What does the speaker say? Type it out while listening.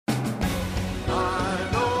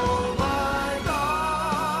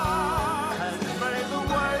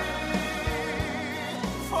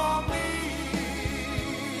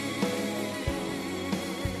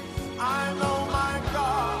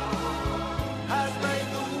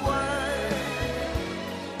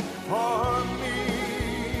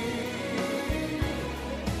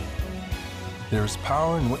There is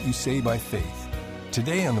power in what you say by faith.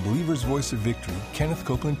 Today on the Believer's Voice of Victory, Kenneth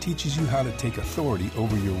Copeland teaches you how to take authority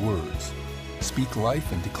over your words. Speak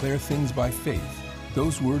life and declare things by faith.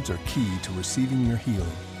 Those words are key to receiving your healing.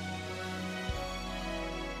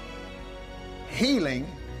 Healing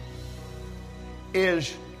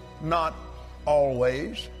is not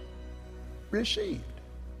always received.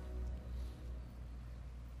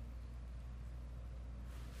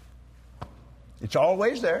 It's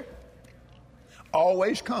always there.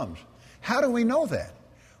 Always comes. How do we know that?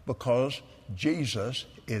 Because Jesus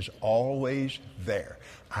is always there.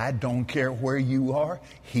 I don't care where you are,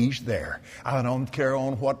 He's there. I don't care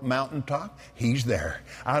on what mountaintop, He's there.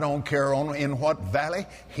 I don't care in what valley,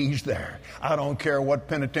 He's there. I don't care what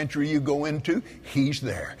penitentiary you go into, He's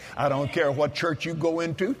there. I don't care what church you go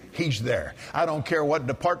into, He's there. I don't care what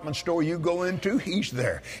department store you go into, He's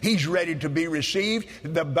there. He's ready to be received.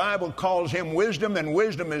 The Bible calls Him wisdom, and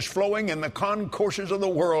wisdom is flowing in the concourses of the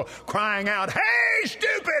world, crying out, "Hey,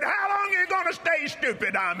 stupid, how long are you going to stay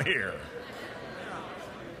stupid? I'm here."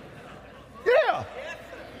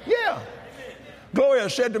 Yeah. Gloria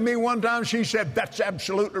said to me one time, she said, "That's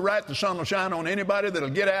absolutely right. The sun will shine on anybody that'll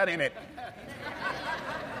get out in it."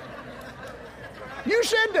 You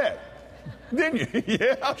said that, didn't you?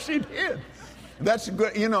 Yeah, she did. That's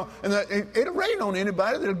good, and it'll rain on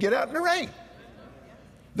anybody that'll get out in the rain.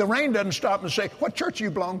 The rain doesn't stop and say, "What church you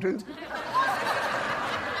belong to?"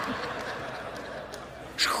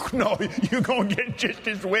 No, you're going to get just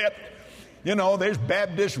as wet. There's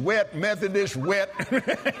Baptist wet, Methodist wet.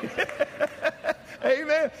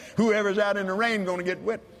 Amen. Whoever's out in the rain going to get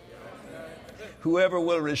wet. Whoever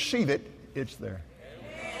will receive it, it's there.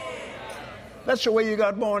 That's the way you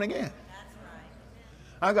got born again.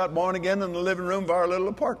 I got born again in the living room of our little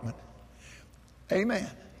apartment. Amen.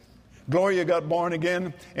 Gloria got born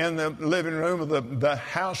again in the living room of the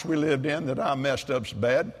house we lived in that I messed up so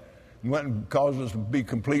bad. Went and caused us to be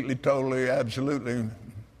completely, totally, absolutely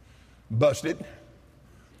busted.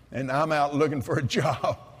 And I'm out looking for a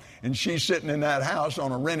job. And she's sitting in that house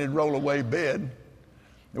on a rented rollaway bed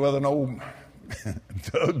with an old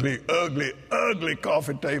ugly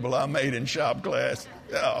coffee table I made in shop class.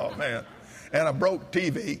 Oh, man. And a broke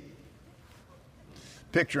TV.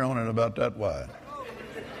 Picture on it about that wide.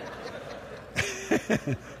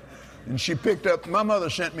 And she picked up, my mother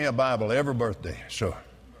sent me a Bible every birthday. So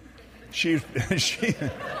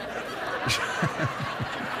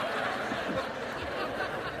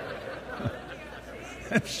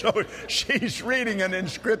so she's reading an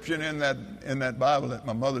inscription in that Bible that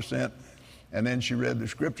my mother sent, and then she read the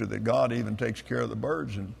scripture that God even takes care of the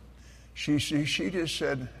birds, and she just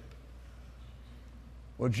said,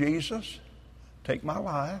 "Well, Jesus, take my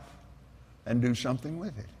life and do something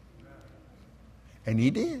with it." And He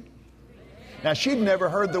did. Now, she'd never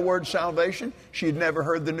heard the word salvation. She'd never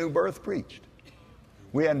heard the new birth preached.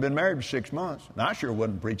 We hadn't been married for 6 months, and I sure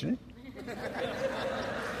wasn't preaching it.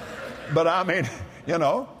 But I mean,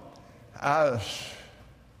 I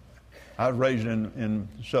was raised in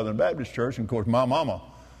Southern Baptist Church, and of course my mama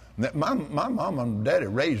and daddy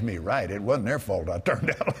raised me right. It wasn't their fault I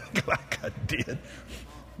turned out like I did.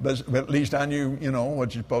 But at least I knew,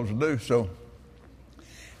 what you're supposed to do. So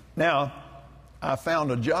now I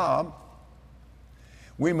found a job.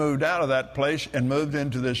 We moved out of that place and moved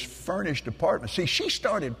into this furnished apartment. See, she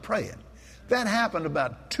started praying. That happened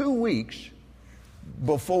about 2 weeks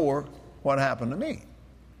before what happened to me.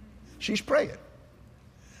 She's praying.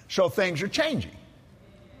 So things are changing.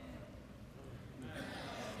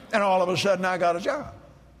 And all of a sudden I got a job.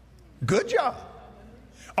 Good job.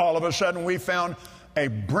 All of a sudden we found a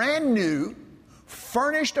brand new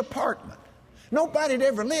furnished apartment. Nobody had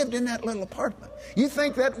ever lived in that little apartment. You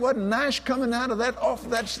think that wasn't nice coming out of that off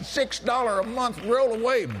that $6 a month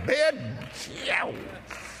rollaway bed? Yeah.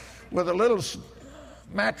 With a little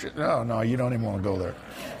mattress. No, you don't even want to go there.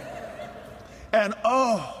 And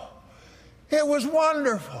it was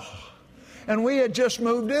wonderful. And we had just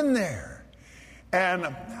moved in there.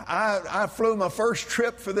 And I flew my first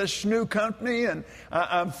trip for this new company, and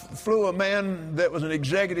I flew a man that was an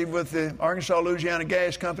executive with the Arkansas Louisiana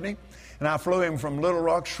Gas Company, and I flew him from Little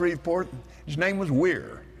Rock, Shreveport. His name was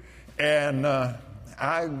Weir. And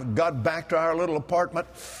I got back to our little apartment.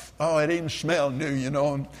 Oh, it even smelled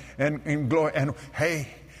new, and glory. And hey,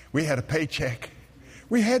 we had a paycheck.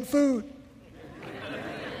 We had food.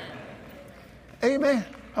 Amen.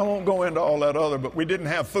 I won't go into all that other, but we didn't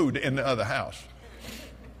have food in the other house.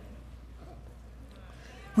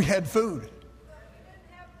 We had food.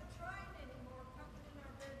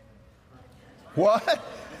 What?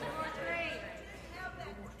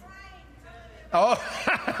 Oh,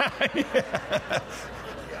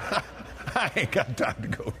 I ain't got time to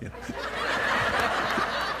go in.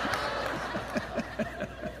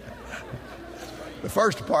 The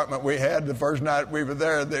first apartment we had, the first night we were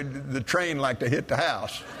there, the train like to hit the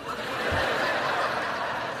house.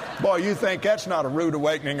 Boy, you think that's not a rude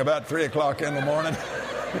awakening about 3 o'clock in the morning?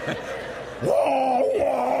 Whoa,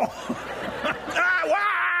 whoa!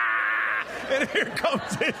 And here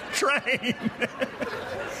comes this train.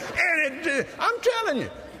 And I'm telling you,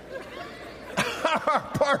 our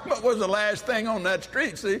apartment was the last thing on that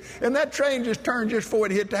street, see? And that train just turned just before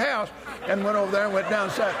it hit the house and went over there and went down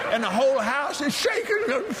the side. And the whole house is shaking.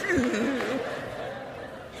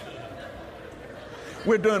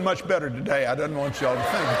 We're doing much better today. I don't want y'all to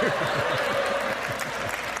think.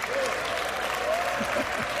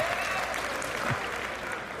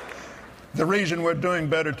 The reason we're doing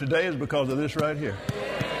better today is because of this right here.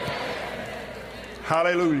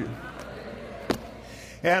 Hallelujah.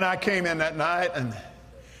 And I came in that night and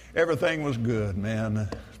everything was good, man.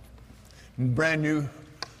 Brand new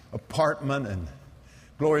apartment and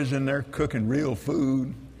Gloria's in there cooking real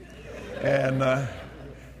food. And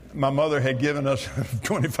my mother had given us a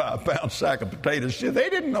 25-pound sack of potatoes. They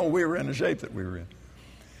didn't know we were in the shape that we were in.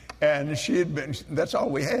 And that's all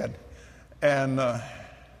we had. And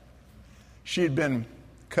she had been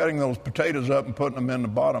cutting those potatoes up and putting them in the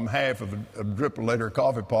bottom half of a drip-a-liter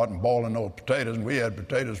coffee pot and boiling those potatoes. And we had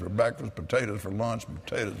potatoes for breakfast, potatoes for lunch,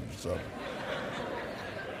 potatoes for supper.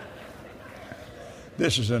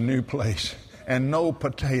 This is a new place and no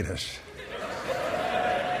potatoes.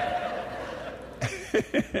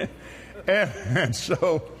 and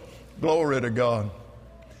so, glory to God.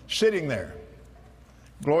 Sitting there,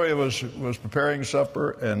 Gloria was preparing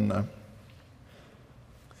supper, and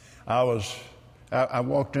I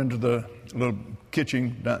walked into the little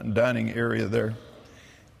kitchen dining area there,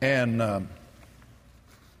 and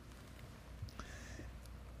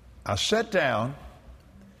I sat down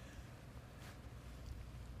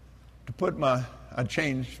to put I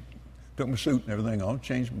changed, took my suit and everything on,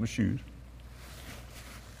 changed my shoes.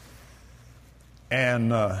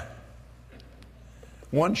 And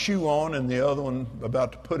one shoe on and the other one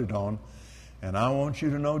about to put it on. And I want you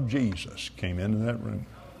to know Jesus came into that room.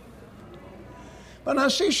 But now,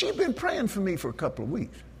 see, she'd been praying for me for a couple of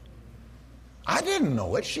weeks. I didn't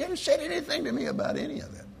know it. She hadn't said anything to me about any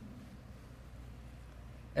of that.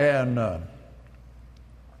 And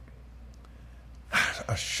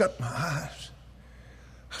I shut my eyes.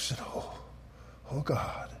 I said, oh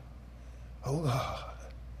God, oh God.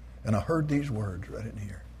 And I heard these words right in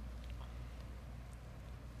here.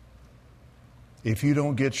 If you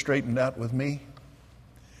don't get straightened out with me,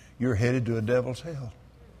 you're headed to a devil's hell.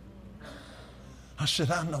 I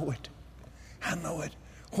said, I know it. I know it.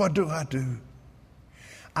 What do I do?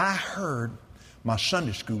 I heard my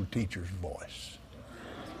Sunday school teacher's voice.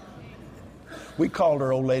 We called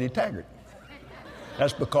her Old Lady Taggart.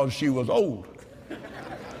 That's because she was old.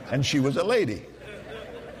 And she was a lady.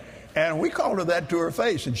 And we called her that to her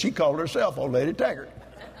face, and she called herself Old Lady Taggart.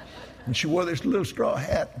 And she wore this little straw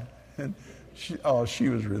hat. And she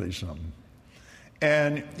was really something.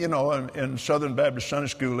 And, you know, in Southern Baptist Sunday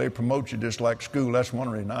School, they promote you just like school. That's one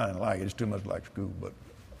reason I didn't like it. It's too much like school. But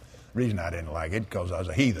the reason I didn't like it, because I was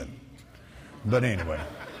a heathen. But anyway.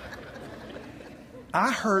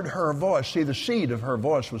 I heard her voice. See, the seed of her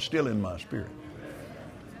voice was still in my spirit.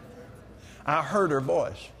 I heard her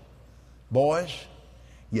voice. Boys,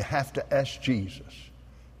 you have to ask Jesus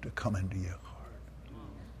to come into your heart.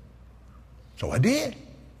 So I did.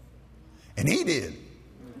 And he did.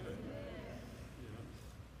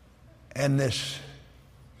 And this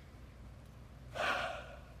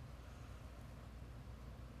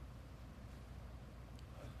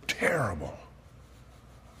terrible,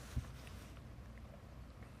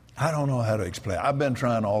 I don't know how to explain. I've been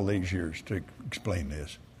trying all these years to explain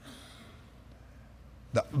this.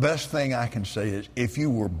 The best thing I can say is if you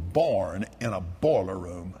were born in a boiler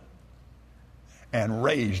room and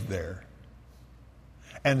raised there,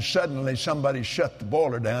 and suddenly somebody shut the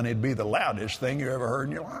boiler down, it'd be the loudest thing you ever heard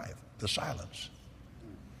in your life, the silence.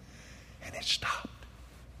 And it stopped.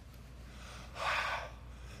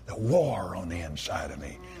 The war on the inside of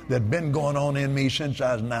me that'd been going on in me since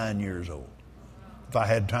I was 9 years old. If I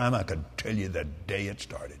had time, I could tell you the day it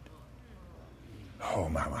started. Oh,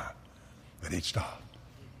 my. But it stopped.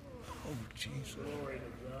 Oh, Jesus.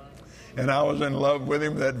 And I was in love with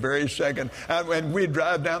him that very second. And we'd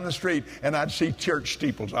drive down the street, and I'd see church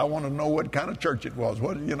steeples. I want to know what kind of church it was.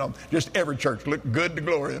 Just every church looked good to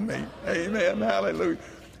glory in me. Amen. Hallelujah.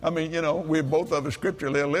 I mean, we're both of us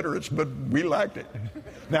scripturally illiterates, but we liked it.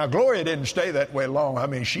 Now, Gloria didn't stay that way long. I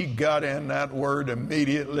mean, she got in that word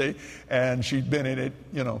immediately, and she's been in it,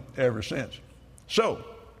 ever since. So,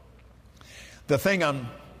 the thing I'm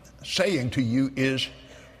saying to you is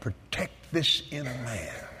protect this inner man.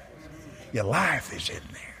 Your life is in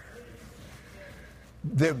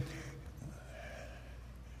there.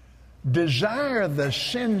 Desire the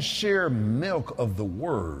sincere milk of the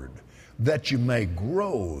word, that you may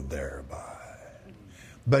grow thereby.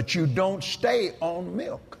 But you don't stay on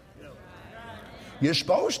milk. You're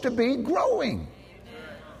supposed to be growing.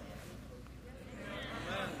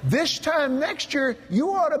 This time next year,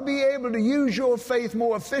 you ought to be able to use your faith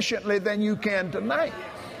more efficiently than you can tonight.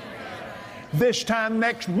 This time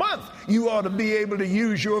next month, you ought to be able to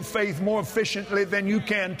use your faith more efficiently than you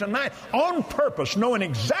can tonight. On purpose, knowing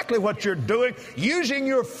exactly what you're doing, using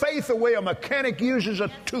your faith the way a mechanic uses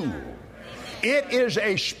a tool. It is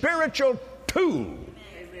a spiritual tool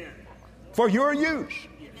for your use.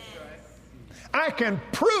 I can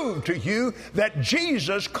prove to you that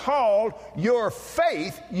Jesus called your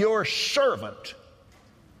faith your servant.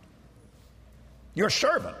 Your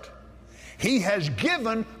servant. He has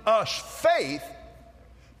given us faith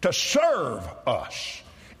to serve us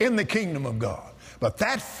in the kingdom of God. But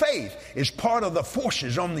that faith is part of the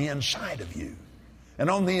forces on the inside of you and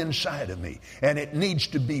on the inside of me. And it needs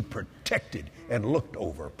to be protected and looked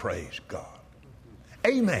over. Praise God.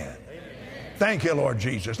 Amen. Thank you, Lord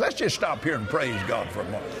Jesus. Let's just stop here and praise God for a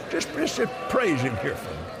moment. Just praise Him here for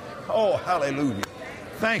a moment. Oh, hallelujah.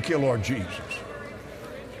 Thank you, Lord Jesus.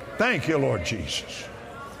 Thank you, Lord Jesus.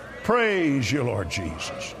 Praise you, Lord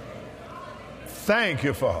Jesus. Thank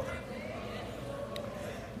you, Father.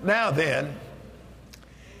 Now then,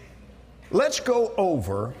 let's go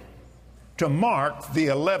over to Mark, the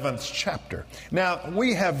 11th chapter. Now,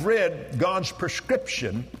 we have read God's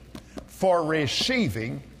prescription for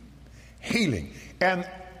receiving healing. And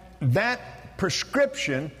that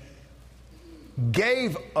prescription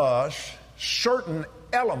gave us certain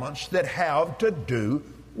elements that have to do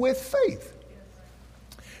with faith.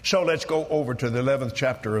 So let's go over to the 11th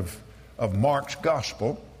chapter of Mark's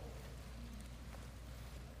Gospel.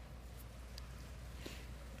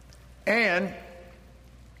 And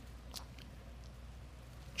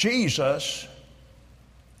Jesus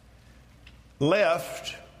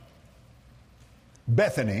left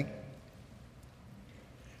Bethany,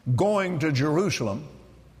 going to Jerusalem.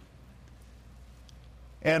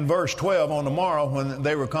 And verse 12, on the morrow when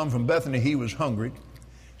they were come from Bethany, he was hungry.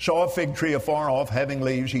 Saw a fig tree afar off, having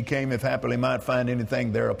leaves. He came, if happily might find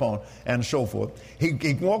anything thereupon, and so forth.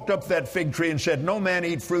 He walked up to that fig tree and said, no man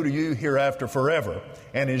eat fruit of you hereafter forever.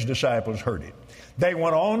 And his disciples heard it. They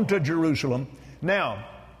went on to Jerusalem. Now,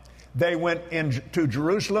 they went into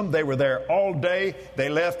Jerusalem. They were there all day. They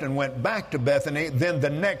left and went back to Bethany. Then the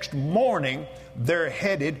next morning, they're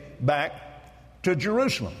headed back to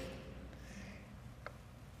Jerusalem.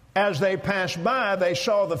 As they passed by, they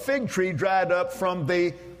saw the fig tree dried up from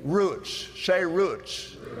the roots. Say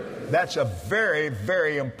roots. That's a very,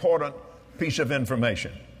 very important piece of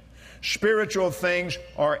information. Spiritual things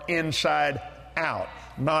are inside out,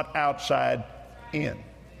 not outside in.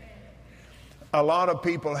 A lot of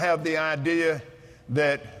people have the idea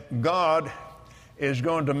that God is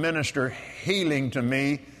going to minister healing to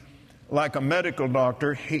me like a medical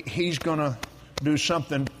doctor. He's going to do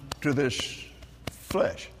something to this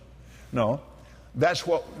flesh. No, that's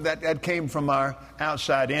what that came from our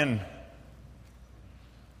outside in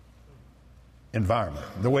environment,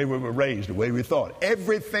 the way we were raised, the way we thought.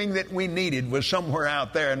 Everything that we needed was somewhere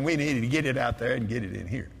out there, and we needed to get it out there and get it in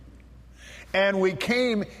here. And we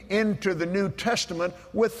came into the New Testament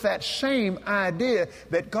with that same idea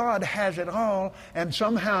that God has it all, and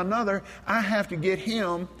somehow or another I have to get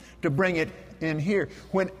Him to bring it in here,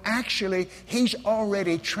 when actually He's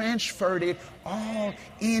already transferred it all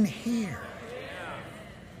in here.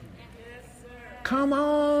 Come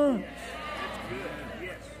on.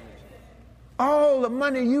 All the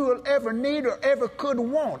money you will ever need or ever could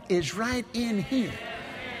want is right in here.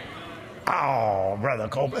 Oh, Brother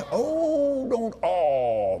Copeland. Oh, don't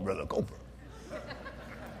Brother Copeland.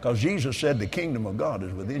 Because Jesus said the kingdom of God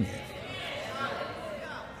is within you.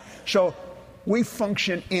 So we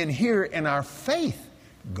function in here, and our faith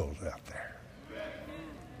goes out there.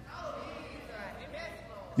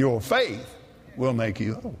 Your faith will make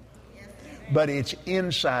you whole. But it's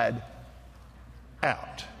inside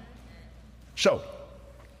out. So,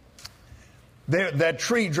 that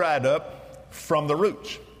tree dried up from the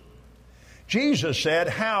roots. Jesus said,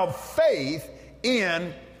 have faith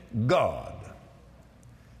in God.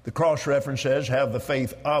 The cross-reference says, have the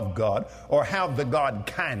faith of God, or have the God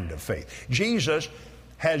kind of faith. Jesus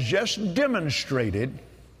has just demonstrated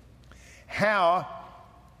how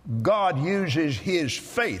God uses His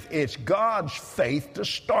faith. It's God's faith to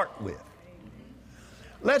start with.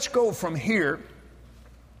 Let's go from here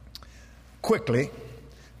quickly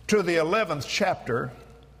to the 11th chapter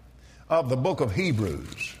of the book of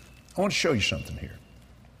Hebrews. I want to show you something here.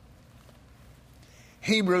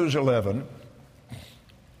 Hebrews 11.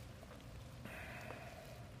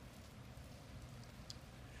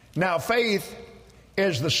 Now faith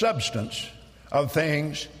is the substance of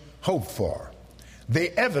things hoped for,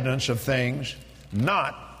 the evidence of things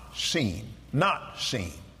not seen. Not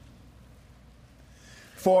seen.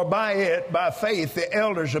 For by it, by faith, the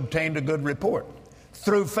elders obtained a good report.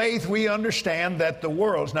 Through faith we understand that the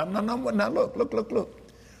worlds, now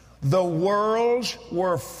look. The worlds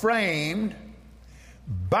were framed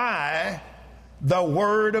by the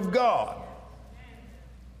Word of God,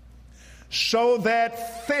 so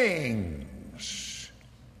that things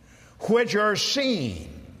which are seen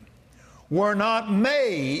were not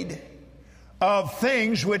made of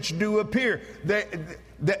things which do appear.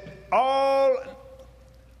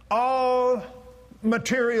 All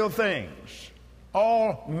material things,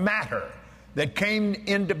 all matter that came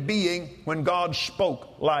into being when God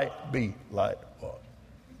spoke, light be, light was,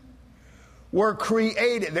 were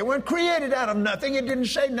created. They weren't created out of nothing. It didn't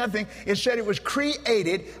say nothing. It said it was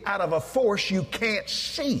created out of a force you can't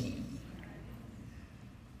see.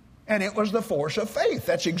 And it was the force of faith.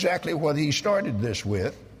 That's exactly what he started this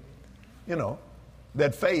with. You know,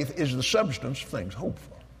 that faith is the substance of things hoped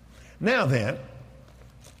for. Now then,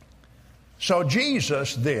 so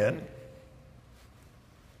Jesus then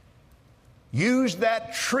used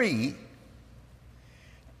that tree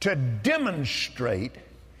to demonstrate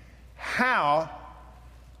how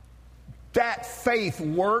that faith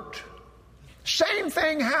worked. Same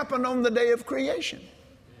thing happened on the day of creation.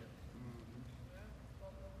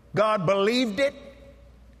 God believed it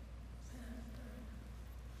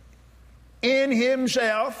in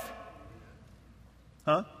Himself.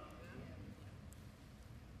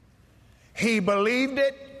 He believed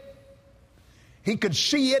it. He could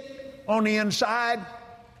see it on the inside.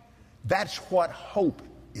 That's what hope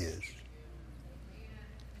is.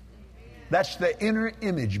 That's the inner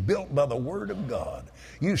image built by the Word of God.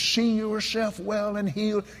 You see yourself well and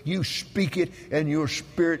healed, you speak it, and your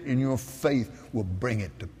spirit and your faith will bring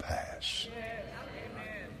it to pass.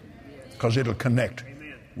 Because it'll connect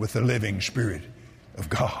with the living Spirit of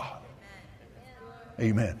God.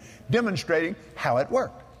 Amen. Demonstrating how it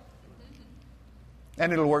worked.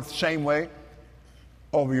 And it'll work the same way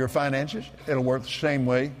over your finances. It'll work the same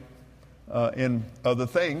way in other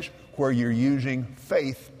things where you're using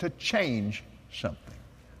faith to change something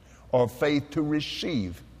or faith to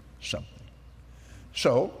receive something.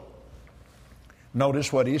 So,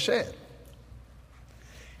 notice what he said.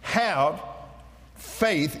 Have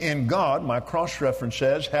faith in God. My cross-reference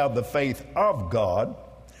says, have the faith of God,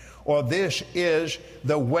 or this is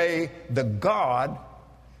the way the God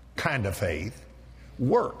kind of faith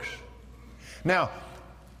works. Now,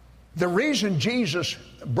 the reason Jesus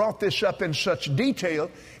brought this up in such detail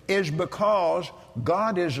is because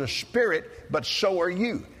God is a spirit, but so are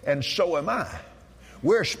you, and so am I.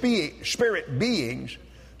 We're spirit beings,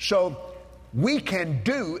 so we can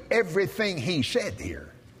do everything He said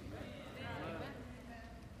here.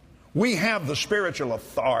 We have the spiritual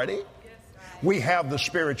authority. We have the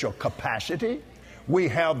spiritual capacity. We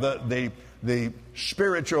have the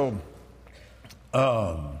spiritual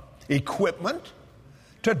equipment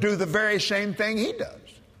to do the very same thing He does.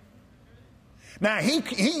 Now, he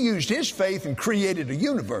used His faith and created a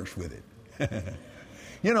universe with it.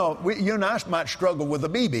 You know, you and I might struggle with a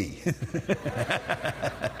BB.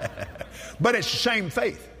 But it's the same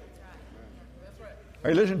faith. Are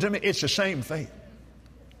you listening to me? It's the same faith.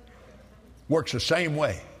 Works the same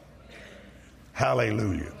way.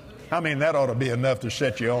 Hallelujah. I mean, that ought to be enough to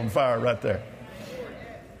set you on fire right there.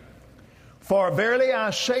 For verily I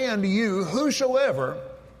say unto you, whosoever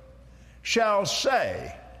shall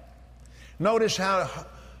say. Notice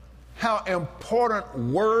how important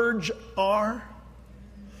words are.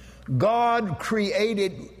 God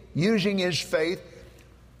created using His faith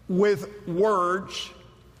with words.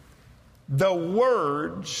 The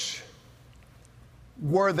words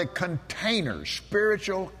were the containers,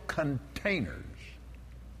 spiritual containers.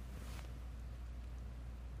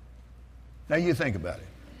 Now you think about it.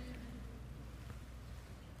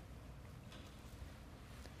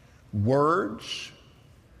 Words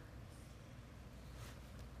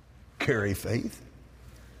carry faith.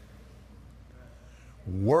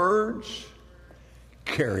 Words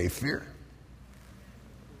carry fear.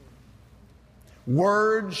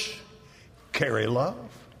 Words carry love.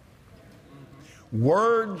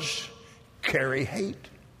 Words carry hate.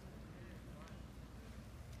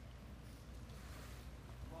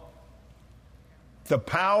 The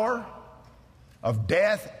power of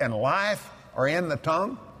death and life are in the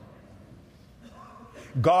tongue.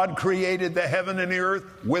 God created the heaven and the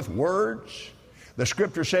earth with words. The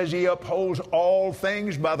scripture says He upholds all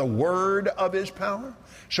things by the word of His power.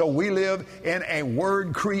 So we live in a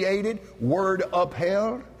word-created,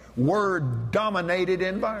 word-upheld, word-dominated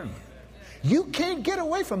environment. You can't get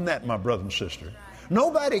away from that, my brother and sister.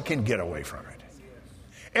 Nobody can get away from it.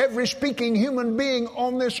 Every speaking human being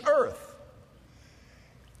on this earth,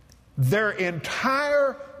 their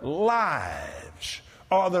entire lives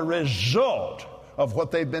are the result of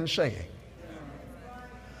what they've been saying.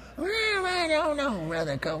 Well, I don't know,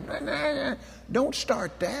 Brother Copeland. Don't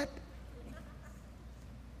start that.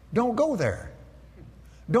 Don't go there.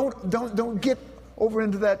 Don't get over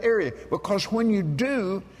into that area, because when you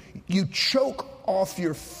do, you choke off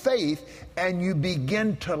your faith and you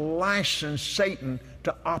begin to license Satan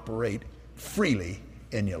to operate freely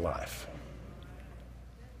in your life.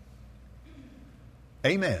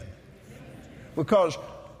 Amen. Because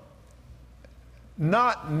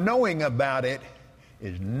not knowing about it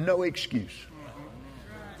is no excuse.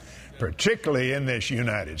 Particularly in this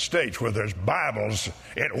United States where there's Bibles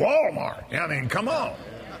at Walmart. I mean, come on.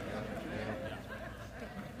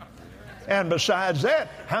 And besides that,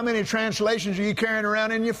 how many translations are you carrying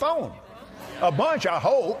around in your phone? A bunch, I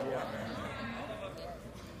hope.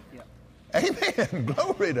 Amen.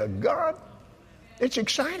 Glory to God. It's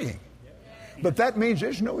exciting. But that means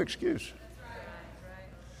there's no excuse.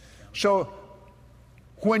 So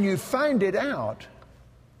when you find it out,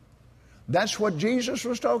 that's what Jesus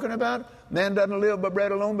was talking about. Man doesn't live by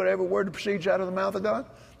bread alone, but every word that proceeds out of the mouth of God.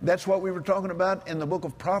 That's what we were talking about in the book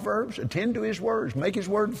of Proverbs. Attend to His words. Make His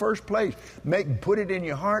word in first place. Put it in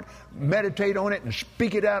your heart. Meditate on it and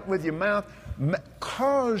speak it out with your mouth.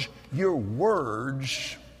 Cause your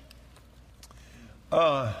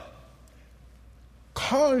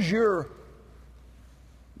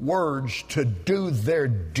words, to do their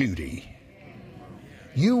duty.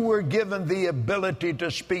 You were given the ability to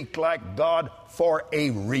speak like God for a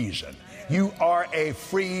reason. You are a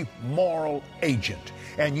free moral agent,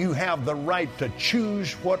 and you have the right to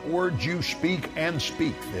choose what words you speak and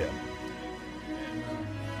speak them.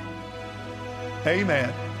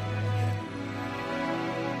 Amen.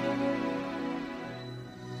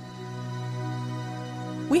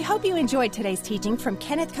 We hope you enjoyed today's teaching from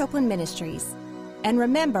Kenneth Copeland Ministries. And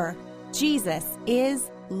remember, Jesus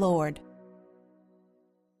is Lord.